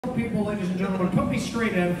People, ladies and gentlemen, put me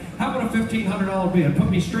straight in. How about a $1,500 bid? Put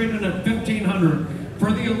me straight in at $1,500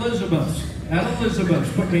 for the Elizabeths. At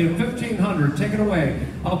Elizabeth's, put me at $1,500. Take it away.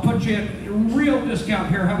 I'll put you at a real discount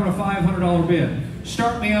here. How about a $500 bid?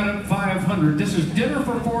 Start me out at $500. This is dinner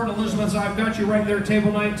for four at Elizabeth's. I've got you right there,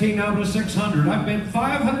 table 19. Now to $600. I've been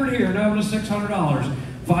 $500 here. Now to $600.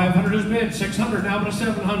 500 is bid, 600, now but a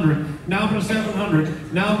 700, now but a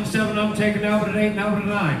 700, now but a 7, I'm taking now but an 8, now but a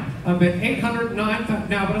 9. I'm bid 800, 9,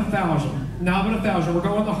 now but 1,000, now but 1,000. We're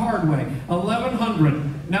going the hard way.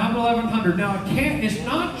 1,100, now but 1,100. Now it's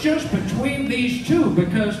not just between these two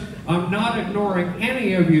because I'm not ignoring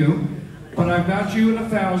any of you, but I've got you at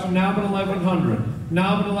 1,000, now but 1,100,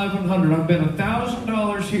 now but 1,100. I've bid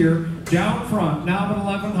 $1,000 here, down front, now but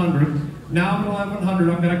 1,100, now but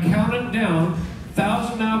 1,100. I'm going to count it down.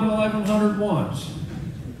 1,000 now but 1,100 once.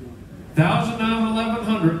 1,000 now but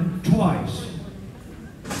 1,100 twice.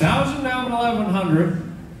 1,000 now but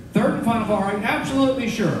 1,100. Third and final call, are you absolutely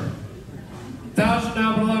sure? 1,000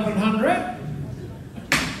 now but 1,100.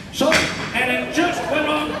 So, and it just went